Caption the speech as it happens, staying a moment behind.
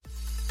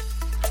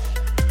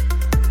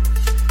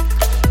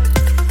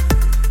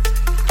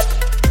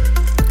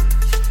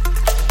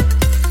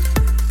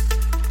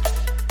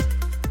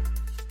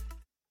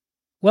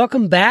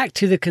Welcome back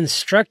to the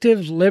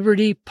Constructive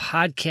Liberty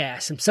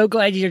Podcast. I'm so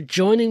glad you're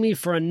joining me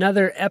for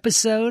another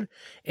episode.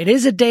 It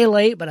is a day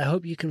late, but I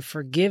hope you can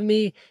forgive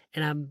me,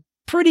 and I'm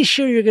pretty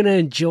sure you're going to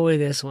enjoy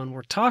this one.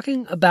 We're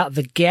talking about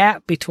the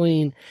gap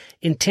between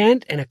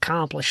intent and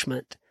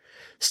accomplishment.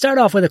 Start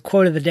off with a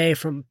quote of the day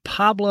from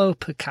Pablo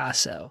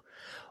Picasso.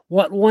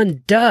 What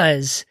one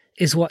does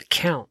is what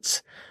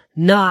counts,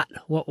 not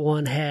what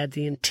one had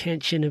the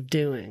intention of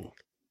doing.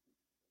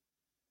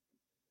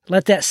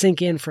 Let that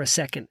sink in for a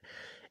second.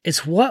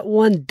 It's what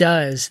one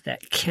does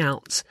that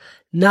counts,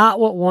 not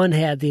what one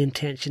had the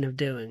intention of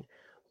doing.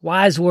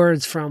 Wise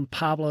words from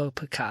Pablo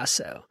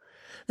Picasso.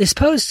 This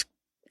podcast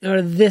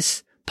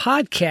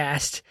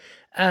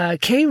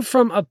came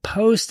from a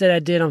post that I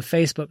did on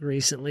Facebook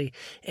recently,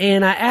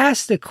 and I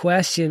asked the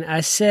question,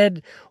 I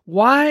said,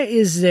 why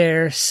is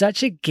there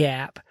such a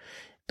gap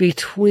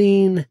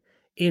between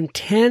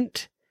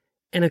intent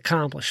and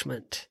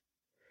accomplishment?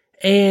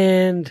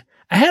 And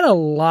I had a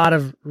lot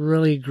of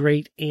really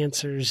great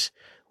answers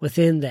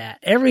within that.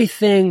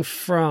 Everything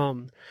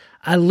from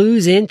I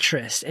lose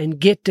interest and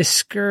get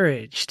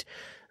discouraged,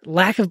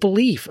 lack of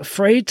belief,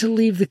 afraid to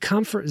leave the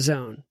comfort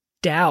zone,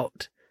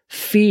 doubt,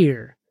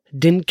 fear,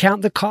 didn't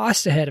count the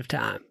cost ahead of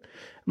time.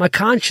 My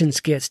conscience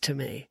gets to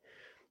me.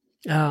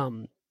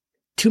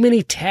 Too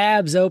many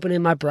tabs open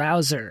in my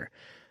browser.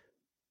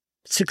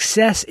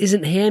 Success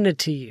isn't handed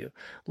to you.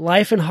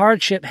 Life and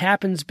hardship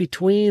happens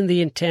between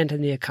the intent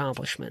and the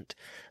accomplishment.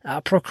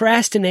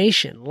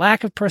 Procrastination,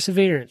 lack of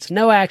perseverance,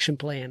 no action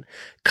plan,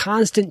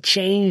 constant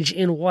change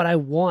in what I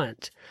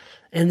want.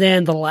 And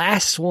then the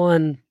last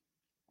one,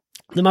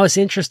 the most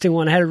interesting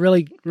one, I had a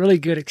really, really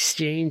good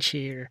exchange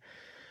here.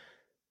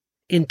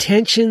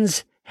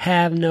 Intentions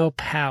have no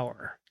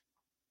power.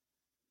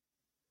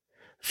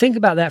 Think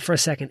about that for a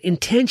second.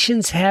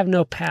 Intentions have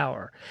no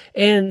power.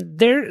 And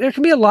there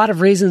can be a lot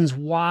of reasons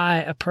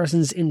why a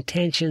person's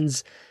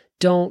intentions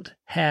don't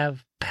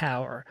have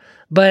power.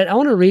 But I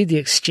want to read the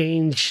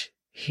exchange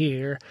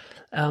here.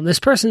 This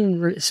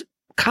person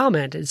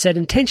commented, said,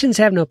 intentions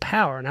have no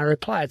power. And I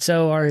replied,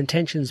 so are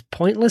intentions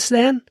pointless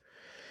then?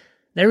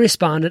 They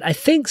responded, I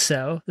think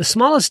so. The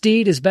smallest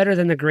deed is better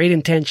than the great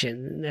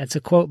intention. That's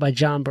a quote by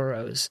John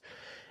Burroughs.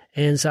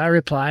 And so I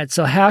replied,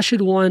 so how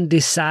should one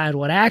decide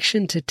what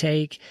action to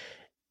take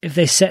if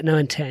they set no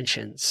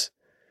intentions?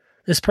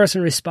 This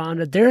person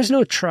responded, there is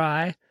no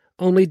try,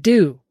 only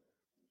do.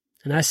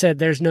 And I said,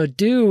 there's no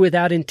do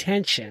without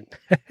intention.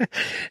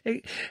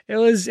 It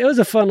was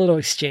a fun little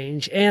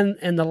exchange. And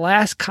the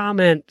last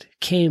comment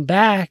came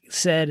back,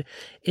 said,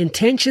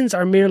 intentions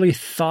are merely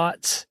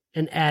thoughts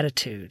and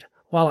attitude.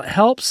 While it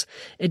helps,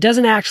 it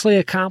doesn't actually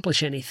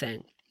accomplish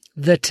anything.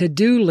 The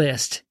to-do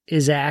list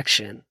is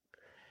action.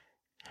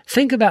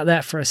 Think about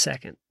that for a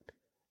second.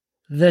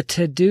 The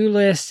to-do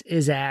list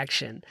is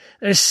action.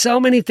 There's so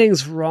many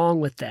things wrong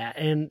with that.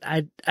 And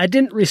I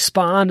didn't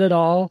respond at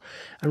all.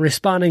 I'm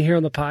responding here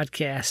on the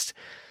podcast.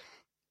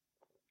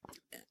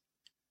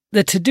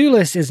 The to-do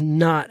list is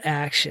not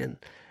action.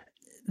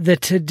 The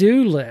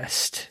to-do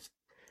list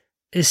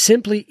is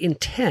simply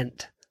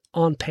intent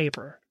on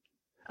paper.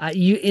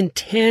 You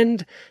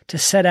intend to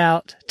set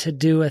out to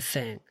do a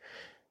thing.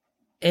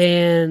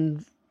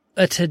 And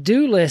a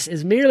to-do list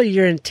is merely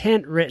your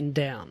intent written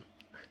down.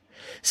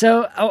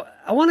 So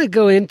I want to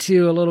go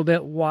into a little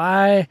bit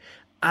why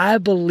I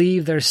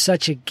believe there's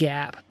such a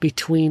gap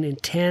between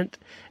intent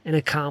and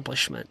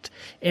accomplishment.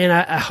 And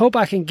I hope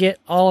I can get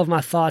all of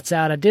my thoughts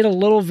out. I did a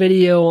little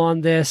video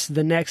on this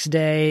the next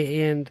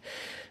day, and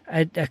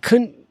I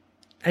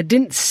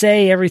didn't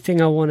say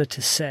everything I wanted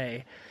to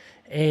say.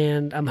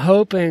 And I'm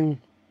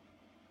hoping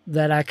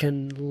that I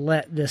can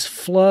let this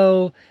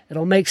flow.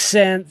 It'll make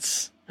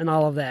sense and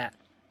all of that.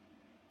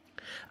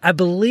 I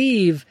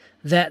believe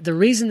that the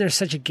reason there's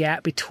such a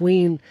gap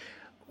between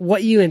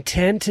what you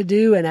intend to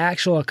do and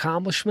actual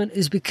accomplishment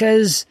is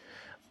because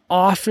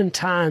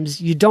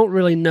oftentimes you don't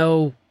really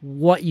know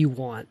what you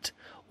want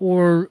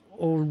or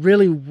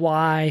really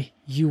why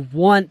you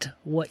want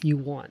what you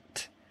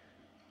want.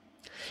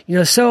 You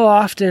know, so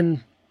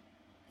often,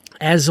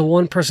 as the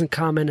one person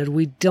commented,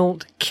 we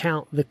don't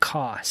count the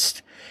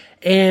cost.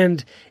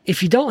 And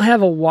if you don't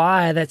have a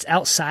why that's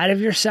outside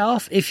of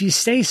yourself, if you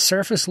stay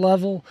surface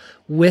level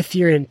with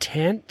your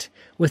intent,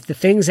 with the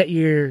things that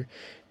you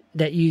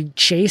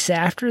chase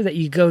after, that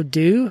you go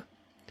do,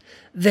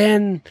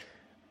 then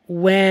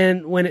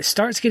when it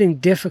starts getting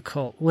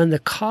difficult, when the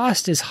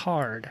cost is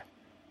hard,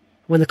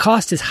 when the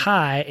cost is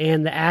high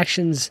and the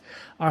actions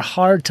are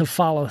hard to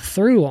follow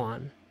through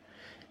on,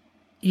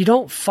 you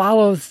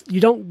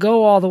don't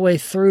go all the way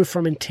through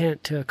from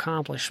intent to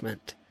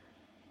accomplishment.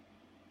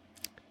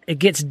 It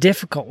gets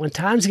difficult. When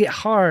times get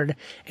hard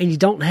and you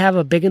don't have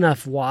a big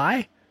enough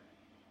why,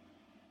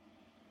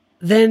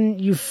 then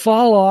you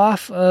fall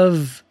off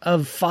of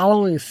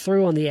following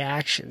through on the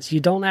actions. You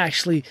don't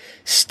actually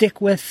stick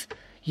with,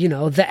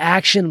 the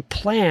action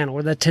plan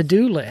or the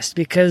to-do list,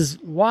 because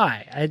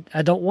why?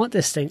 I don't want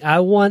this thing. I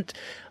want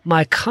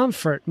my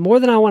comfort more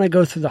than I want to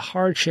go through the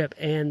hardship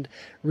and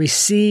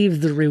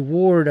receive the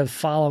reward of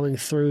following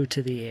through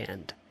to the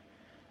end.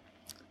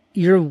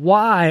 your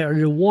why or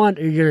your want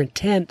or your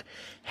intent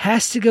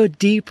has to go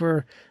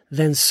deeper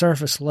than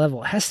surface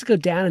level. It has to go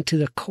down into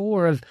the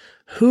core of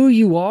who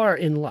you are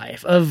in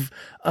life, of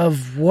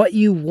what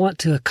you want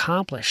to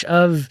accomplish,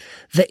 of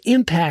the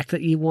impact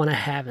that you want to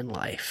have in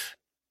life.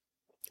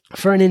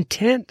 For an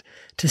intent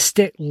to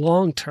stick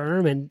long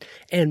term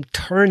and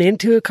turn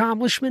into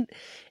accomplishment,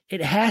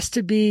 it has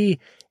to be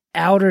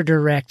outer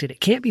directed. It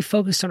can't be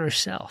focused on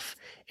ourselves.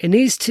 It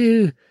needs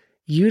to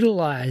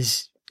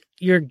utilize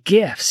your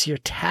gifts, your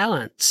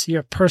talents,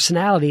 your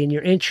personality, and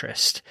your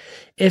interest.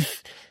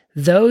 If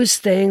those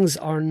things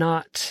are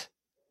not,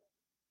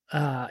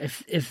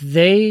 if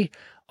they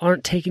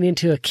aren't taken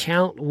into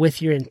account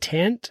with your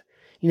intent,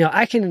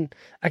 I can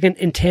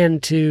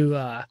intend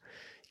to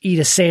eat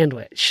a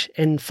sandwich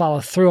and follow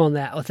through on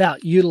that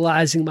without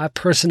utilizing my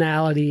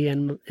personality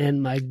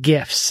and my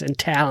gifts and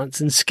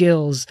talents and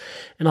skills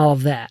and all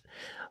of that.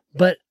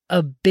 But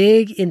a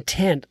big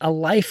intent, a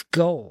life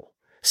goal,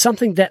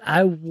 something that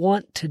I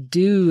want to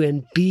do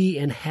and be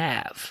and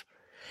have,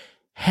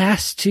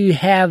 has to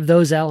have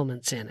those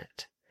elements in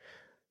it.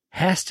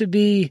 Has to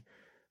be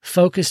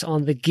focused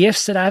on the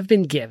gifts that I've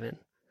been given,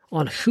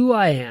 on who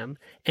I am,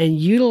 and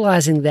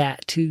utilizing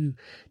that to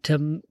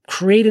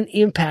create an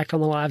impact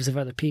on the lives of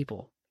other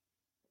people.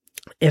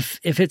 If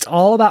it's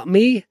all about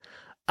me,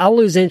 I'll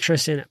lose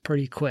interest in it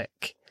pretty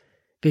quick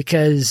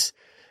because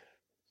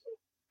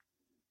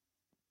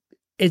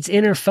it's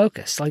inner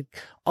focus. Like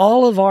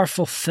all of our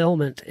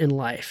fulfillment in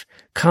life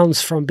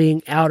comes from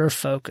being outer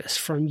focus,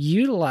 from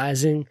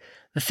utilizing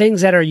the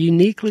things that are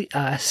uniquely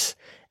us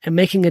and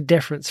making a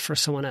difference for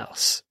someone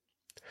else.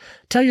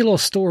 I'll tell you a little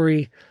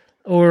story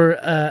or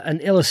an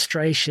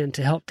illustration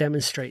to help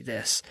demonstrate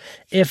this.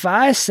 If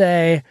I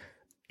say,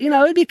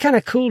 it'd be kind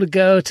of cool to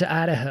go to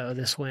Idaho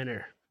this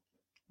winter.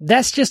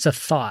 That's just a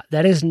thought.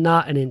 That is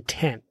not an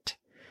intent.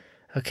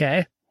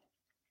 Okay?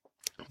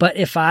 But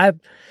if I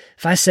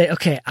say,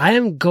 okay, I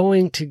am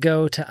going to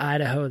go to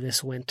Idaho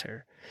this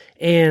winter,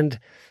 and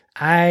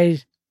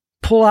I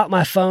pull out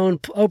my phone,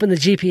 open the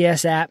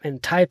GPS app,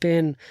 and type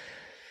in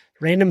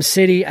Random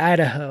City,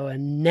 Idaho,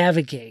 and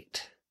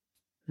navigate.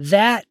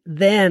 That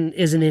then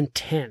is an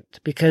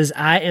intent because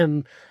I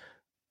am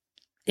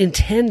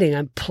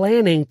I'm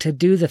planning to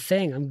do the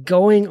thing. I'm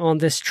going on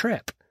this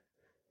trip.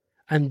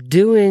 I'm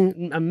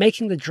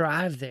making the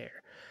drive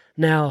there.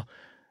 Now,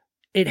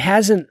 it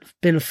hasn't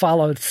been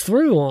followed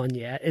through on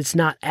yet. It's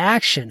not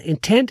action.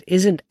 Intent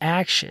isn't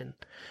action,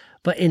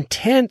 but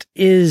intent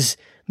is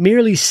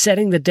merely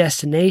setting the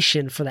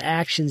destination for the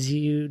actions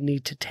you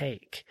need to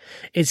take.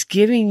 It's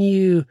giving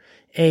you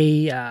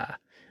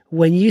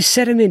when you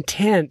set an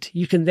intent,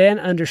 you can then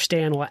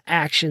understand what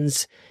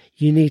actions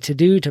you need to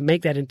do to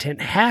make that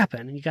intent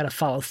happen. And you got to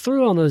follow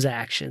through on those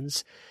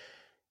actions.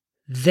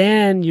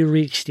 Then you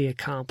reach the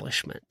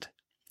accomplishment.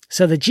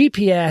 So the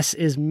GPS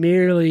is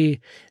merely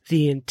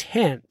the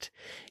intent.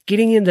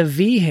 Getting in the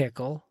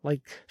vehicle,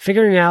 like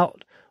figuring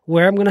out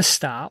where I'm going to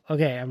stop.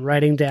 Okay, I'm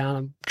writing down,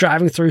 I'm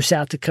driving through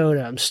South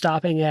Dakota. I'm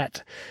stopping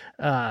at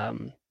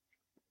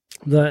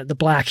the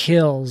Black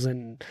Hills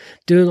and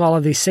doing all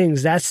of these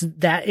things.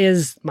 That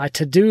is my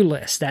to-do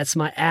list. That's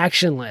my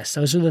action list.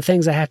 Those are the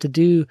things I have to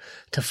do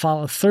to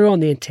follow through on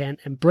the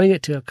intent and bring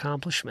it to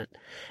accomplishment.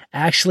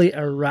 Actually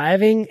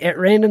arriving at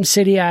Random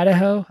City,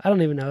 Idaho, I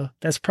don't even know.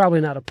 That's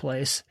probably not a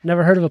place.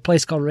 Never heard of a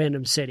place called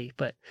Random City,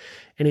 but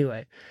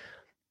anyway.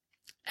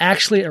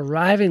 Actually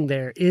arriving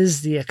there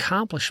is the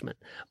accomplishment,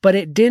 but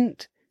it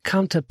didn't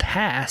come to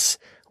pass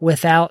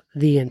without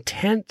the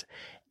intent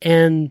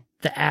and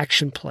the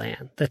action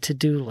plan, the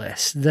to-do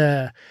list.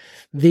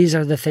 These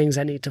are the things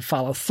I need to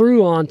follow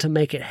through on to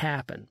make it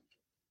happen.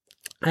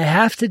 I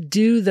have to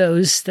do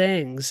those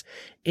things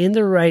in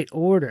the right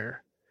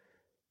order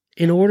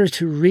in order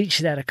to reach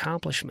that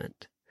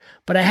accomplishment.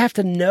 But I have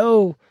to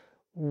know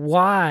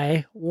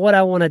what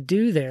I want to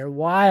do there,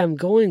 why I'm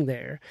going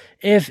there.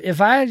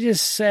 If I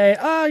just say,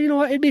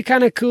 it'd be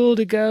kind of cool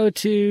to go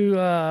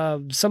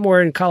to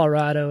somewhere in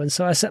Colorado, and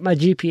so I set my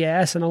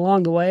GPS, and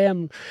along the way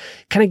I'm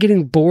kind of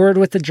getting bored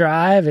with the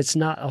drive. It's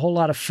not a whole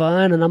lot of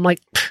fun, and I'm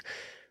like,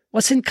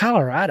 what's in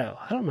Colorado?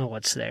 I don't know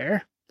what's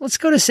there. Let's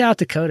go to South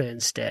Dakota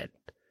instead.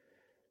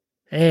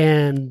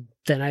 And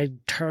then I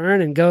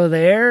turn and go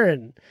there,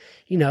 and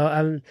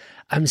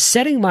I'm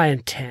setting my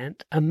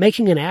intent. I'm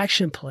making an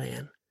action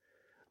plan.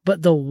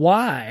 But the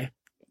why,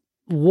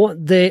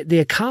 the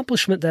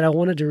accomplishment that I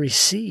wanted to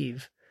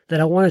receive,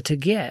 that I wanted to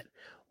get,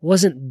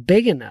 wasn't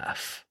big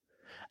enough.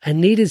 I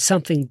needed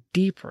something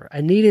deeper.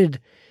 I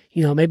needed,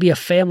 maybe a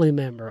family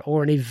member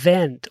or an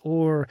event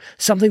or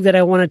something that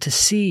I wanted to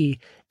see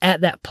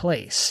at that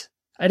place.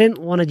 I didn't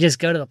want to just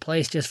go to the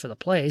place just for the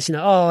place.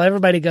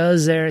 Everybody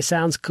goes there. It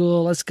sounds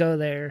cool. Let's go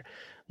there.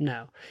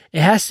 No, it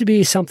has to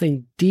be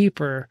something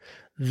deeper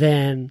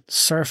than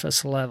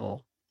surface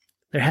level.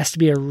 There has to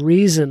be a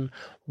reason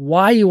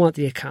why you want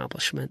the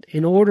accomplishment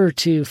in order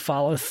to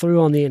follow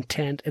through on the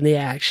intent and the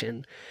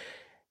action.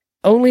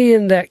 Only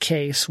in that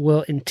case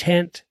will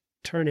intent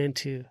turn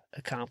into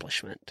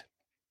accomplishment.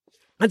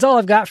 That's all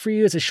I've got for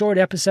you. It's a short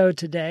episode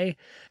today.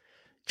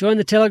 Join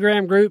the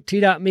Telegram group,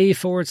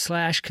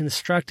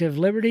 t.me/constructive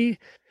liberty.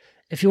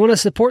 If you want to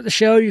support the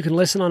show, you can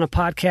listen on a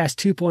Podcast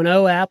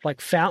 2.0 app like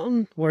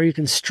Fountain, where you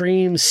can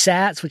stream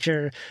sats, which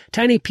are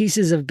tiny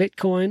pieces of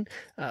Bitcoin,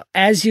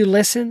 as you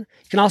listen.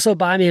 You can also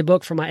buy me a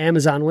book from my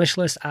Amazon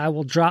wishlist. I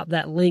will drop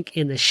that link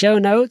in the show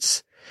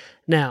notes.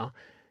 Now,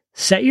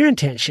 set your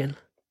intention,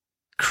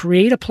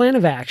 create a plan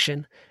of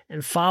action,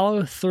 and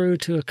follow through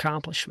to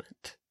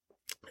accomplishment.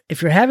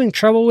 If you're having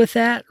trouble with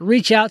that,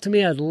 reach out to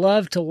me. I'd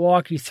love to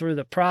walk you through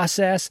the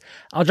process.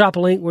 I'll drop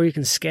a link where you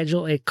can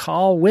schedule a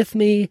call with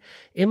me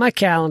in my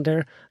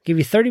calendar. I'll give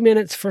you 30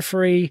 minutes for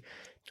free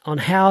on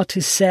how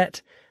to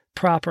set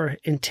proper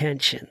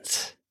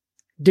intentions.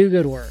 Do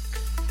good work.